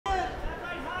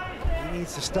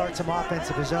needs to start some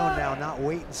offense of his own now, not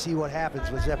wait and see what happens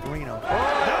with Zeferino.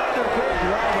 Another big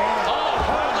right hand.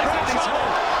 Brady's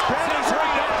hurt. Brady's hurt.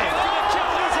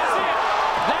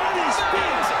 That is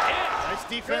big. Nice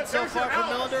defense so far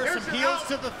from Millender. Some heels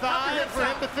to the thigh for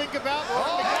him to think about.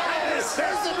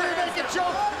 There's the rear naked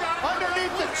choke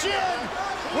underneath the chin.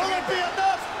 Will it be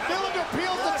enough? Millender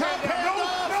peels the top hand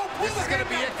off. This is going to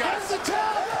be it, guys. There's the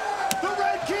tap. The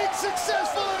Red King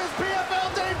successful in his PFL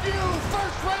debut.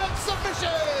 First round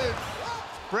submission.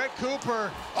 Brett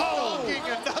Cooper looking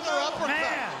another uppercut.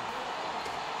 Man.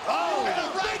 Oh, and a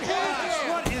right hand.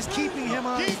 What is keeping him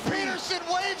on his Keith feet? Peterson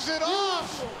waves it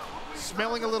off.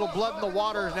 Smelling a little blood in the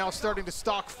water, is now starting to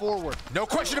stalk forward. No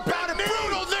question about it.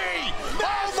 Brutal knee.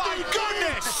 Oh, my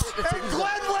goodness. And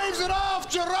Glenn waves it off.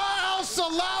 Jarrah Al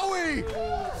Silawai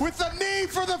with the knee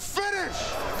for the finish.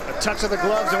 A touch of the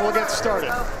gloves and we'll get started.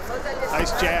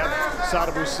 Nice jab,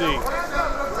 Sadabusi.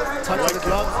 Touch of the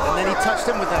glove, and then he touched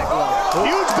him with that glove.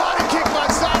 Huge body kick by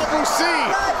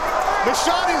Sadabusi.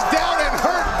 Michaud is down and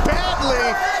hurt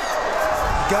badly.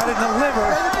 Got it in the liver.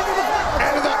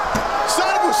 And the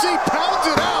Sadabusi pounds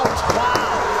it out.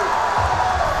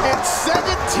 Wow. In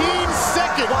 17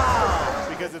 seconds. Wow.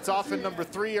 Because it's often number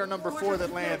 3 or number 4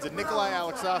 that lands. And Nikolai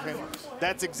Alexakhin,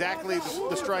 that's exactly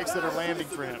the strikes that are landing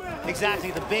for him. Exactly,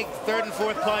 the big third and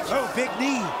fourth punch. Oh, big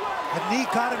knee. The knee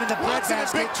caught him in the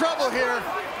Watson's in breadbasket. big trouble here.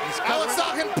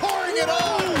 Alexakhin pouring it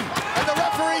on. And the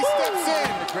referee steps in.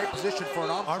 A great position for an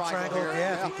arm triangle here.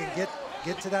 Yeah, if he can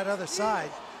get to that other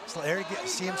side. So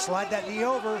see him slide that knee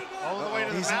over. All the way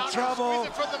to He's the in mountain. trouble. Squeeze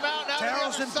it from the mountain out to the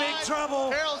Terrell's other in big side. trouble.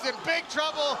 Terrell's in big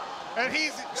trouble. And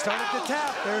he's Started to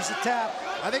tap. There's the tap.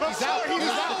 I think he's out. He was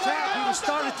There's out. the tap. He was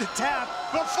started to tap.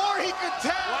 Before he could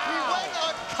tap, he went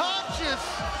unconscious.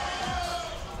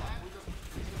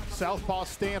 Southpaw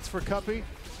stance for Cuppy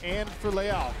and for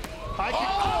Leal. High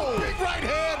kick. Big right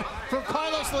hand from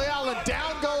Carlos Leal, and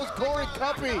down goes Corey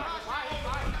Cuppy.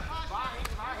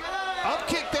 Up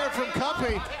kick there from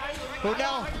Cuppy, who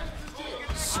now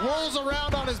swirls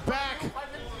around on his back.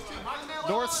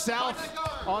 North-south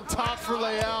on top for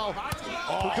Leal,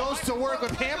 who goes to work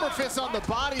with hammer fists on the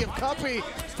body of Cuppy.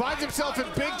 Finds himself in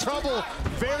big trouble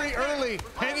very early,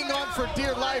 hanging on for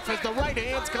dear life as the right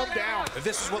hands come down.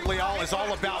 This is what Leal is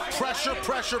all about. Pressure,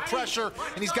 pressure, pressure.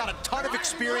 And he's got a ton of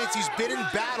experience. He's been in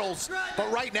battles.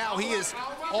 But right now, he is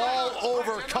all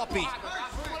over Cuppy.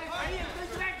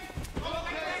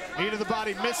 Knee to the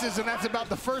body misses, and that's about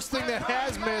the first thing that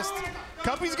has missed.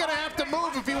 Cuppy's gonna have to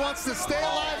move if he wants to stay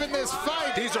alive in this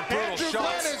fight. These are brutal Andrew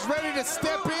shots. Glenn is ready to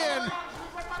step in,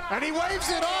 and he waves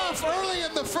it off early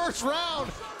in the first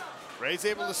round. Ray's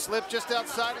able to slip just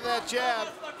outside of that jab.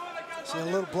 See a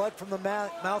little blood from the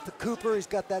mouth of Cooper. He's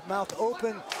got that mouth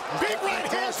open. Big right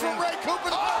hands from Ray Cooper.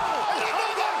 Oh, and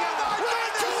another